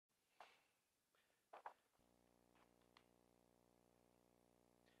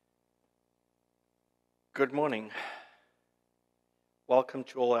Good morning. Welcome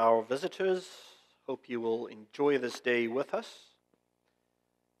to all our visitors. Hope you will enjoy this day with us.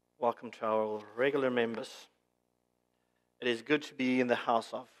 Welcome to our regular members. It is good to be in the house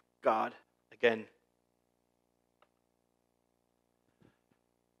of God again.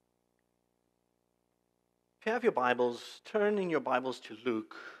 If you have your Bibles, turn in your Bibles to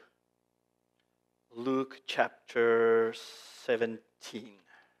Luke. Luke chapter 17.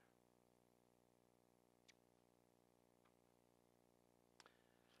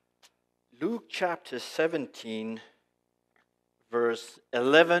 Luke chapter 17, verse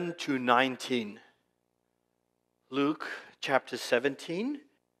 11 to 19. Luke chapter 17,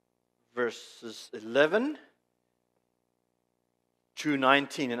 verses 11 to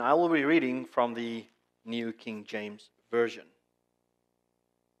 19. And I will be reading from the New King James Version.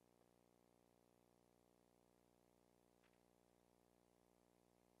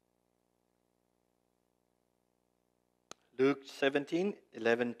 Luke 17,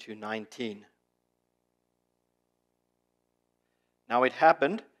 11 to 19. Now it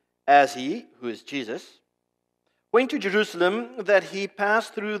happened, as he, who is Jesus, went to Jerusalem, that he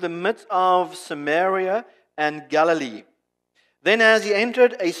passed through the midst of Samaria and Galilee. Then as he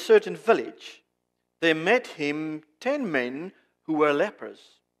entered a certain village, there met him 10 men who were lepers,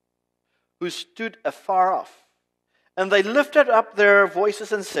 who stood afar off. And they lifted up their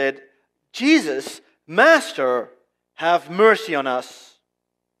voices and said, Jesus, Master, have mercy on us.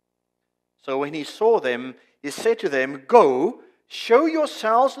 So when he saw them, he said to them, Go, show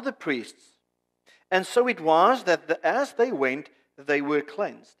yourselves to the priests. And so it was that as they went, they were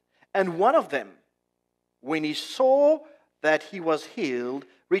cleansed. And one of them, when he saw that he was healed,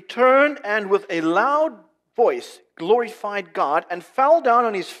 returned and with a loud voice glorified God and fell down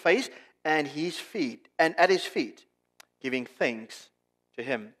on his face and at his feet, giving thanks to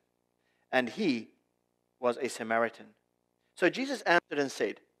him. And he was a Samaritan. So Jesus answered and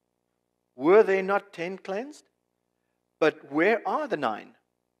said, Were there not 10 cleansed? But where are the 9?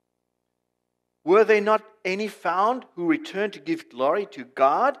 Were there not any found who returned to give glory to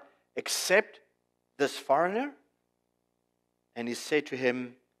God except this foreigner? And he said to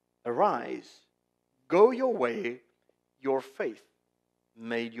him, Arise, go your way, your faith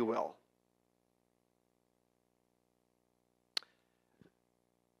made you well.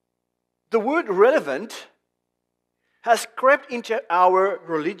 The word relevant has crept into our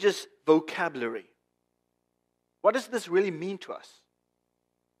religious vocabulary. What does this really mean to us?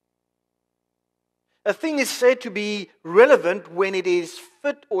 A thing is said to be relevant when it is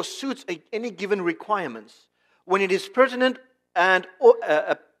fit or suits any given requirements, when it is pertinent and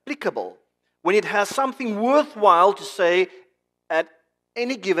applicable, when it has something worthwhile to say at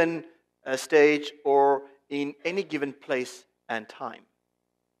any given stage or in any given place and time.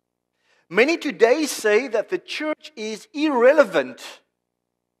 Many today say that the church is irrelevant,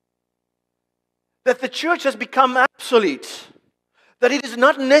 that the church has become obsolete, that it is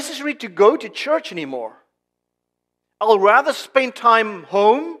not necessary to go to church anymore. I'll rather spend time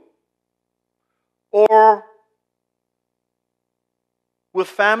home or with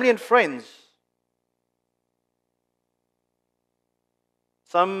family and friends.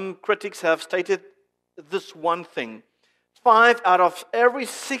 Some critics have stated this one thing. 5 out of every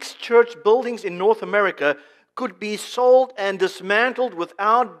 6 church buildings in North America could be sold and dismantled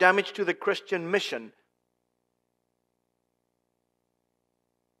without damage to the Christian mission.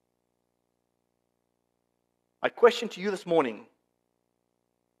 My question to you this morning,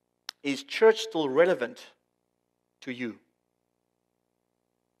 is church still relevant to you?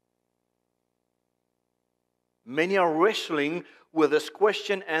 Many are wrestling with this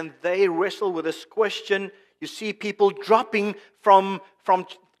question, and they wrestle with this question. You see people dropping from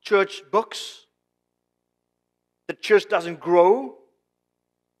church books. The church doesn't grow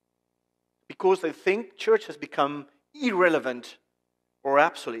because they think church has become irrelevant or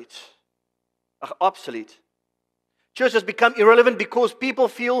obsolete. Church has become irrelevant because people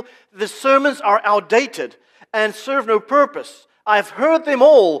feel the sermons are outdated and serve no purpose. I've heard them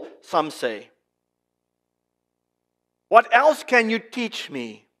all, some say. What else can you teach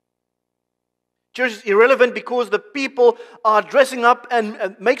me? Church is irrelevant because the people are dressing up and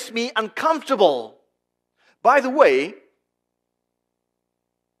it makes me uncomfortable. By the way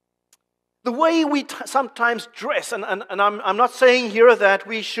we sometimes dress, and I'm not saying here that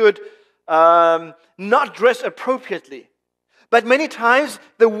we should not dress appropriately, but many times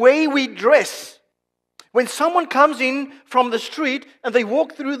the way we dress, when someone comes in from the street and they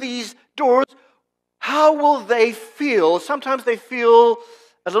walk through these doors, how will they feel? Sometimes they feel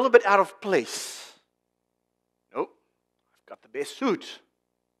a little bit out of place. No, I've got the best suit,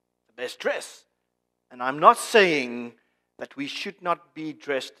 the best dress. And I'm not saying that we should not be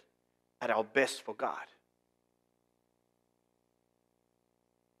dressed at our best for God.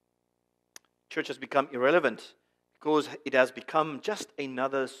 Church has become irrelevant because it has become just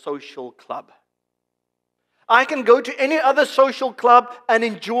another social club. I can go to any other social club and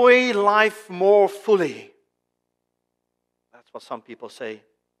enjoy life more fully. That's what some people say.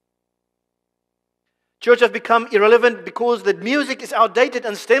 Church has become irrelevant because the music is outdated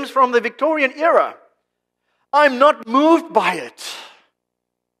and stems from the Victorian era. I'm not moved by it.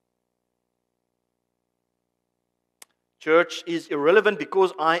 Church is irrelevant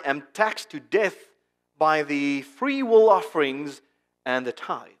because I am taxed to death by the free will offerings and the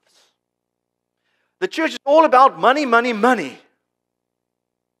tithes. The church is all about money, money, money.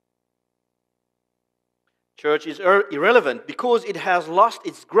 Church is irrelevant because it has lost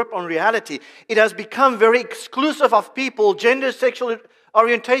its grip on reality. It has become very exclusive of people, gender, sexual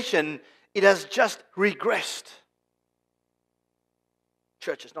orientation. It has just regressed.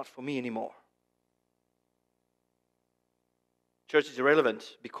 Church is not for me anymore. Church is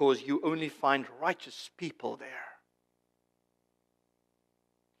irrelevant because you only find righteous people there.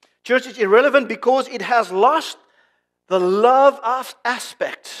 Church is irrelevant because it has lost the love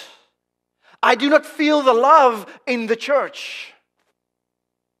aspect. I do not feel the love in the church.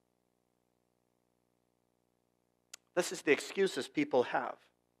 This is the excuses people have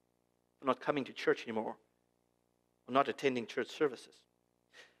for not coming to church anymore, or not attending church services.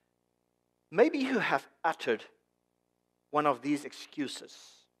 Maybe you have uttered one of these excuses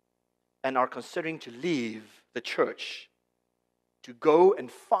and are considering to leave the church to go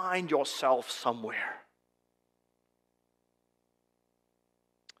and find yourself somewhere.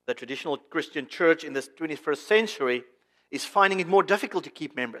 The traditional Christian church in this 21st century is finding it more difficult to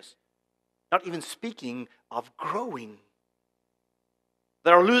keep members, not even speaking of growing.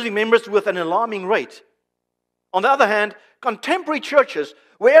 They are losing members with an alarming rate. On the other hand, contemporary churches,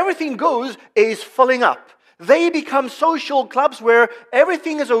 where everything goes, is filling up. They become social clubs where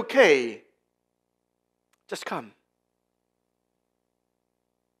everything is okay. Just come.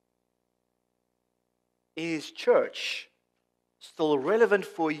 Is church still relevant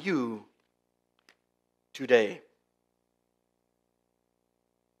for you today?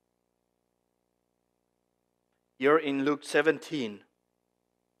 Here in Luke 17,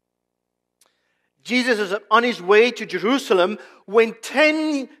 Jesus is on his way to Jerusalem when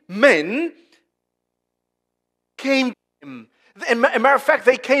 10 men came to him. As a matter of fact,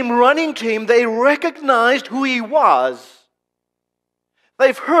 they came running to him. They recognized who he was.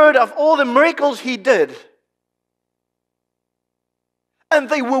 They've heard of all the miracles he did. And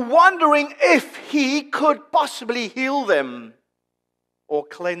they were wondering if he could possibly heal them or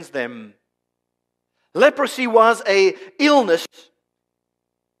cleanse them. Leprosy was an illness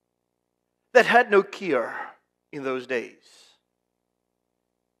that had no cure in those days.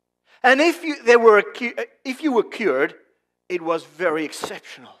 And if you were cured, it was very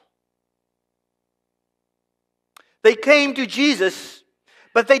exceptional. They came to Jesus,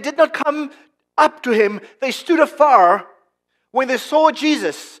 but they did not come up to him. They stood afar when they saw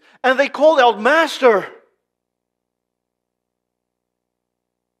Jesus, and they called out, "Master,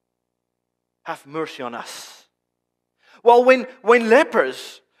 have mercy on us." Well, when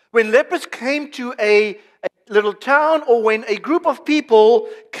lepers came to a little town, or when a group of people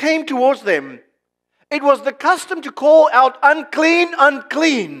came towards them, it was the custom to call out, "Unclean,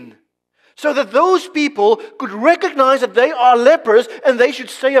 unclean," so that those people could recognize that they are lepers and they should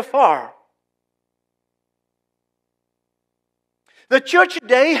stay afar. The church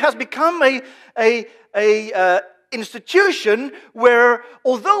today has become a institution where,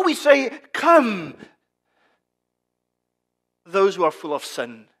 although we say, "Come," those who are full of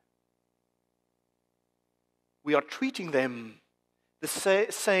sin, we are treating them the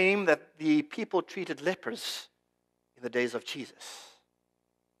same that the people treated lepers in the days of Jesus.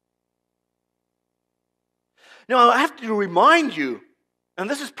 Now, I have to remind you, and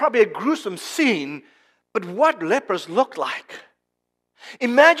this is probably a gruesome scene, but what lepers looked like.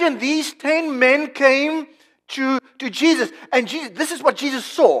 Imagine these 10 men came to Jesus, and this is what Jesus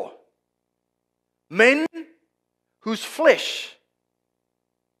saw. Men whose flesh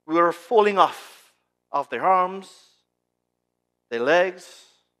were falling off of their arms, their legs.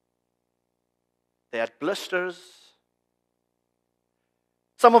 They had blisters.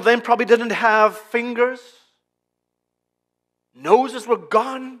 Some of them probably didn't have fingers. Noses were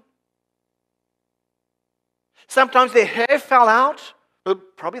gone. Sometimes their hair fell out.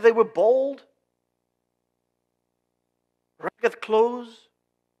 Probably they were bald. Ragged clothes.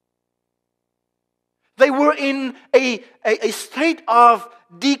 They were in a state of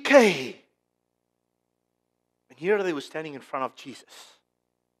decay. here they were standing in front of Jesus.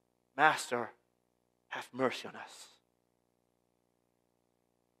 Master, have mercy on us.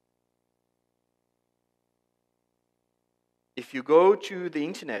 If you go to the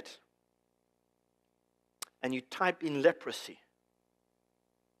internet and you type in leprosy,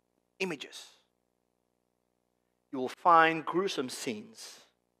 images, you will find gruesome scenes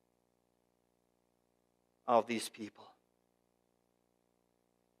of these people.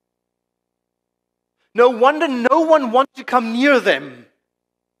 No wonder no one wanted to come near them.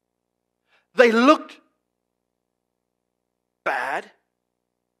 They looked bad.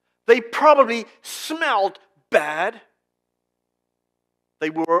 They probably smelled bad. They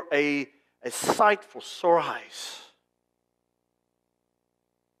were a sight for sore eyes.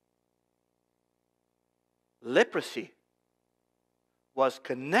 Leprosy was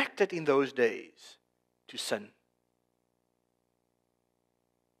connected in those days to sin.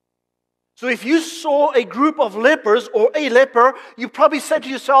 So if you saw a group of lepers or a leper, you probably said to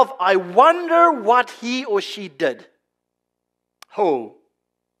yourself, I wonder what he or she did. Oh,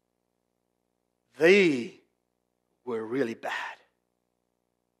 they were really bad.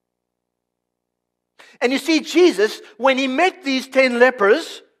 And you see, Jesus, when he met these 10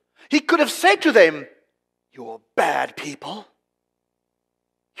 lepers, he could have said to them, you're bad people.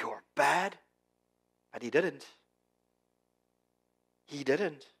 You're bad. But he didn't. He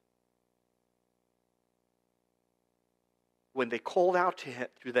didn't. When they called out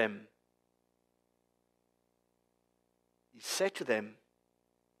to them, he said to them,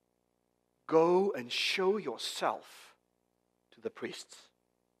 go and show yourself to the priests.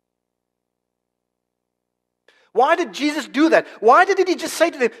 Why did Jesus do that? Why didn't he just say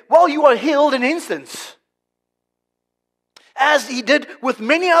to them, well, you are healed in an instant? As he did with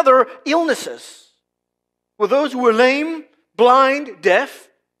many other illnesses. With those who were lame, blind, deaf,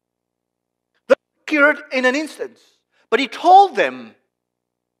 they were cured in an instant. But he told them,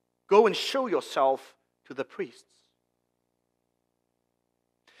 go and show yourself to the priests.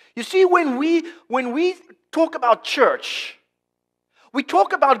 You see, when we talk about church, we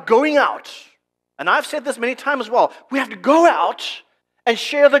talk about going out. And I've said this many times as well. We have to go out and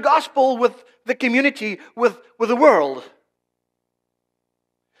share the gospel with the community, with the world.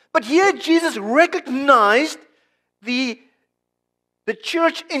 But here Jesus recognized the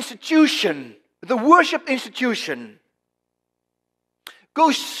church institution, the worship institution.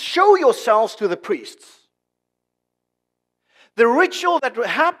 Go show yourselves to the priests. The ritual that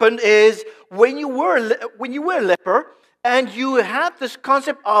happened is when you were a leper and you had this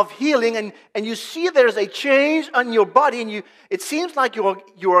concept of healing and you see there's a change on your body and it seems like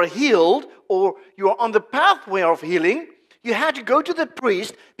you are healed or you are on the pathway of healing, you had to go to the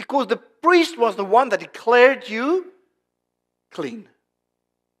priest because the priest was the one that declared you clean.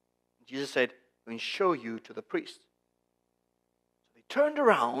 Jesus said, I'm going to show you to the priest. Turned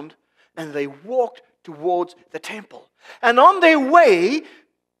around and they walked towards the temple. And on their way,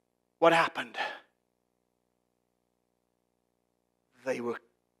 what happened? They were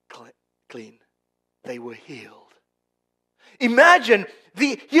clean. They were healed. Imagine,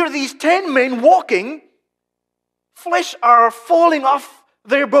 here are these 10 men walking, flesh are falling off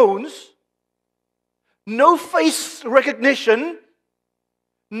their bones, no face recognition,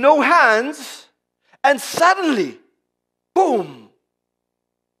 no hands, and suddenly, boom,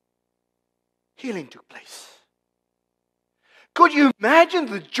 healing took place. Could you imagine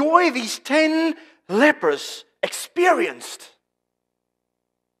the joy these 10 lepers experienced?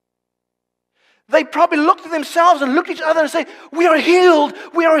 They probably looked at themselves and looked at each other and said, we are healed,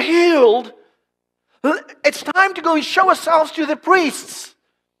 we are healed. It's time to go and show ourselves to the priests.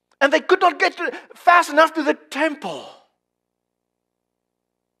 And they could not get fast enough to the temple.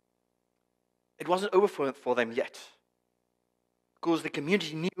 It wasn't over for them yet. Because the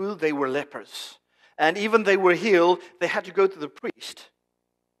community knew they were lepers. And even they were healed, they had to go to the priest.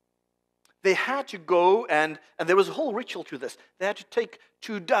 They had to go, and there was a whole ritual to this. They had to take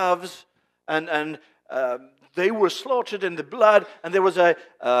 2 doves, and they were slaughtered in the blood, and there was a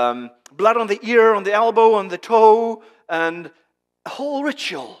blood on the ear, on the elbow, on the toe, and a whole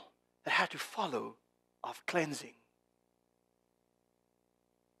ritual that had to follow of cleansing.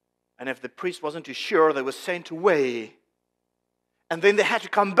 And if the priest wasn't too sure, they were sent away. And then they had to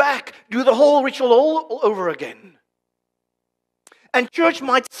come back, do the whole ritual all over again. And church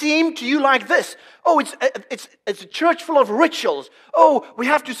might seem to you like this. Oh, it's a church full of rituals. Oh, we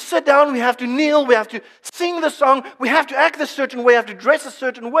have to sit down, we have to kneel, we have to sing the song, we have to act a certain way, we have to dress a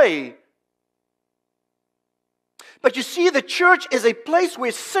certain way. But you see, the church is a place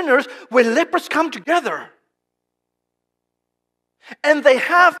where sinners, where lepers come together. And they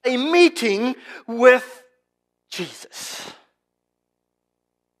have a meeting with Jesus.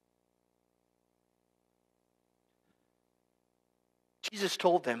 Jesus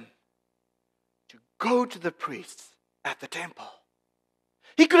told them to go to the priests at the temple.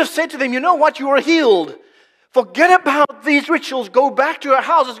 He could have said to them, you know what, you are healed. Forget about these rituals. Go back to your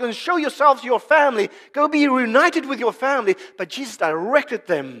houses and show yourselves to your family. Go be reunited with your family. But Jesus directed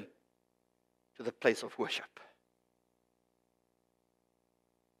them to the place of worship.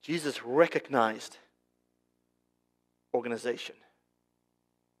 Jesus recognized organization.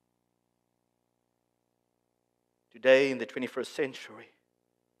 Today, in the 21st century,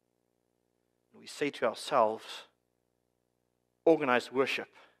 we say to ourselves, organized worship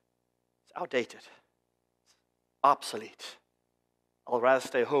is outdated, it's obsolete. I'll rather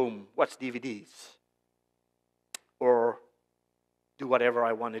stay home, watch DVDs, or do whatever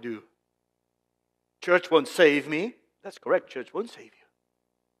I want to do. Church won't save me. That's correct, church won't save you.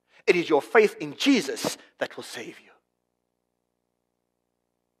 It is your faith in Jesus that will save you.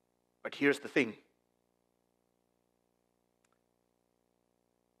 But here's the thing.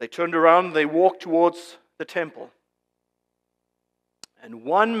 They turned around, they walked towards the temple. And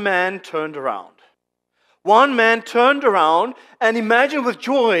one man turned around. One man turned around and imagine with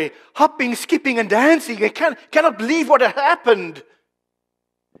joy, hopping, skipping, and dancing. He cannot believe what had happened.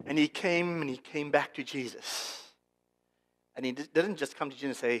 And he came back to Jesus. And he didn't just come to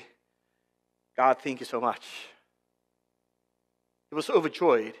Jesus and say, God, thank you so much. He was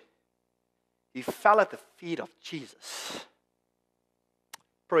overjoyed. He fell at the feet of Jesus,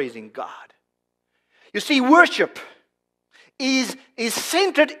 praising God. You see, worship is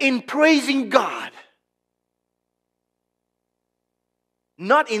centered in praising God.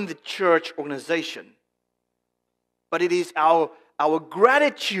 Not in the church organization, but it is our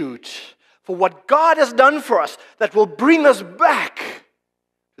gratitude for what God has done for us that will bring us back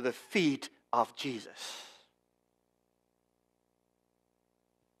to the feet of Jesus.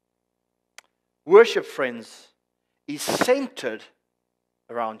 Worship, friends, is centered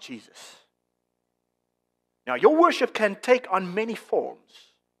around Jesus. Now, your worship can take on many forms.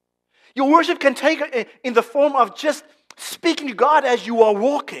 Your worship can take in the form of just speaking to God as you are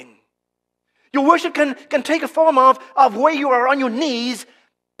walking. Your worship can take a form of where you are on your knees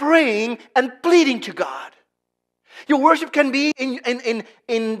praying and pleading to God. Your worship can be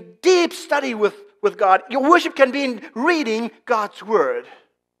in deep study with God. Your worship can be in reading God's Word.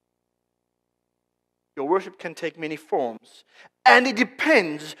 Your worship can take many forms. And it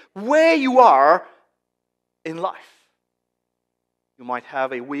depends where you are in life. You might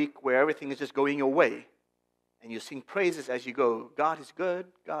have a week where everything is just going your way. And you sing praises as you go. God is good.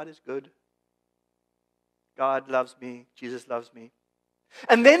 God is good. God loves me. Jesus loves me.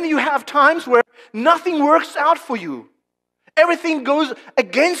 And then you have times where nothing works out for you. Everything goes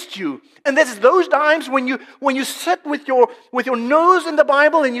against you. And there's those times when you sit with your nose in the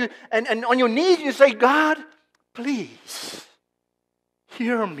Bible and on your knees and you say, God, please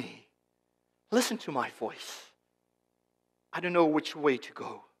hear me. Listen to my voice. I don't know which way to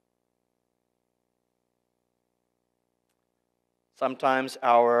go. Sometimes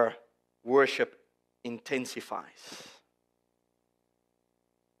our worship intensifies.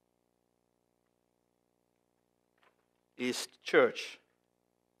 Is church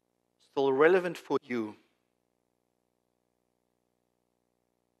still relevant for you?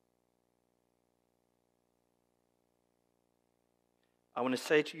 I want to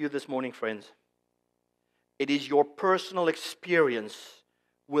say to you this morning, friends, it is your personal experience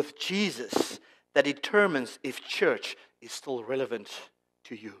with Jesus that determines if church is still relevant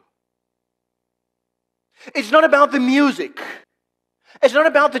to you. It's not about the music. It's not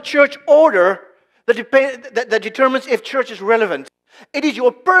about the church order that determines if church is relevant. It is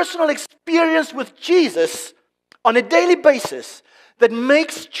your personal experience with Jesus on a daily basis that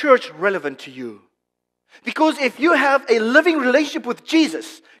makes church relevant to you. Because if you have a living relationship with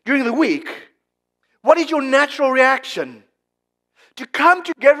Jesus during the week, what is your natural reaction? To come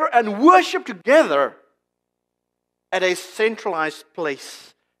together and worship together at a centralized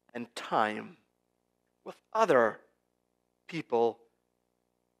place and time with other people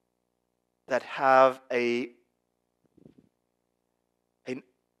that have an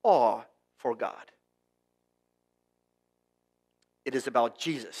awe for God. It is about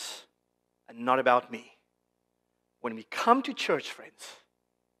Jesus and not about me. When we come to church, friends,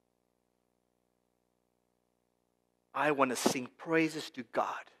 I want to sing praises to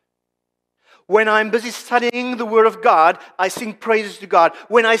God. When I'm busy studying the Word of God, I sing praises to God.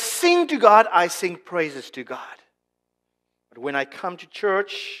 When I sing to God, I sing praises to God. But when I come to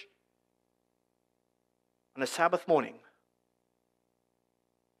church on a Sabbath morning,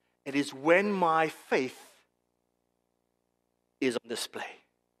 it is when my faith is on display.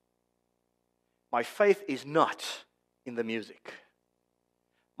 My faith is not in the music.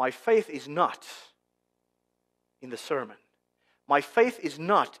 My faith is not in the sermon. My faith is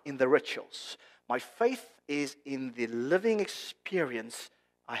not in the rituals. My faith is in the living experience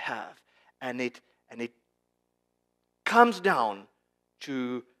I have. And it comes down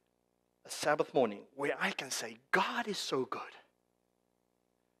to a Sabbath morning where I can say, God is so good.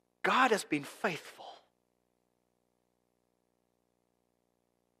 God has been faithful.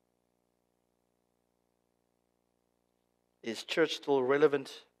 Is church still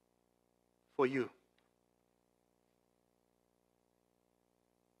relevant for you?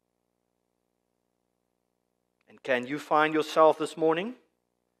 And can you find yourself this morning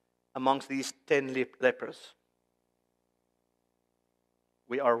amongst these 10 lepers?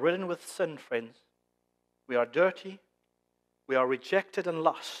 We are ridden with sin, friends. We are dirty. We are rejected and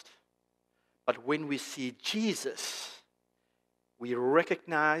lost. But when we see Jesus, we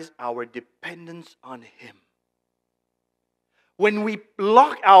recognize our dependence on Him. When we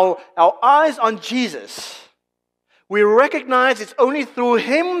lock our eyes on Jesus, we recognize it's only through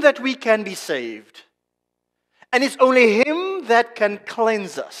Him that we can be saved. And it's only Him that can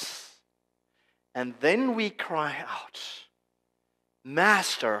cleanse us. And then we cry out,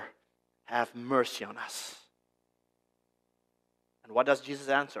 Master, have mercy on us. And what does Jesus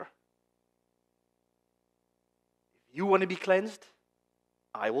answer? If you want to be cleansed,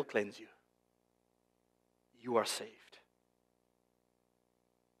 I will cleanse you. You are saved.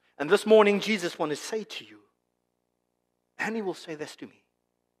 And this morning, Jesus wants to say to you, and He will say this to me,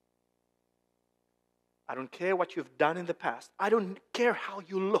 I don't care what you've done in the past. I don't care how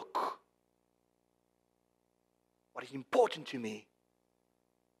you look. What is important to me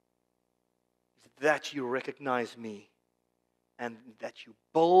is that you recognize me and that you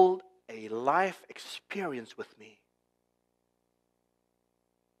build a life experience with me.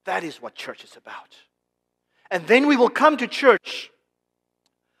 That is what church is about. And then we will come to church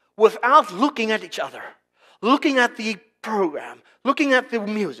without looking at each other, looking at the program, looking at the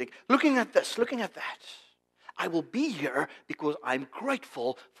music, looking at this, looking at that. I will be here because I'm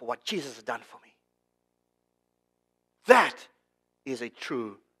grateful for what Jesus has done for me. That is a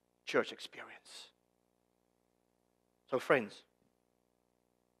true church experience. So friends,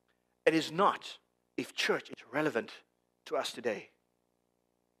 it is not if church is relevant to us today.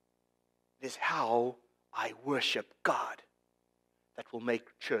 It is how I worship God that will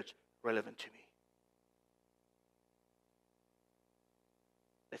make church relevant to me.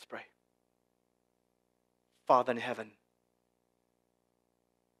 Let's pray. Father in heaven,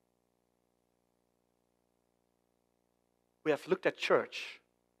 we have looked at church,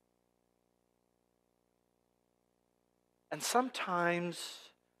 and sometimes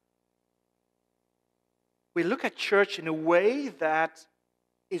we look at church in a way that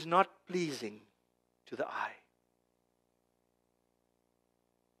is not pleasing to the eye.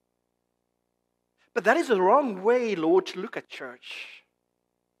 But that is the wrong way, Lord, to look at church.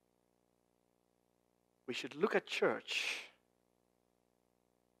 We should look at church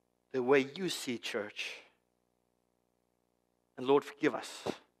the way you see church. And Lord, forgive us.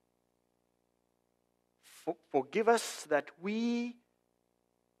 Forgive us that we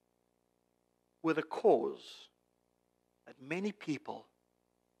were the cause that many people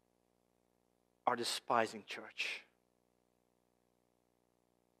are despising church.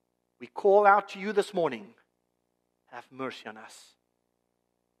 We call out to you this morning, have mercy on us.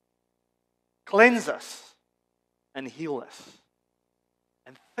 Cleanse us and heal us.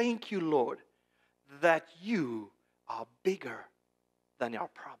 And thank you, Lord, that you are bigger than our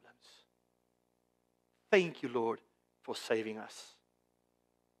problems. Thank you, Lord, for saving us.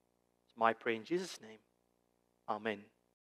 It's my prayer in Jesus' name. Amen.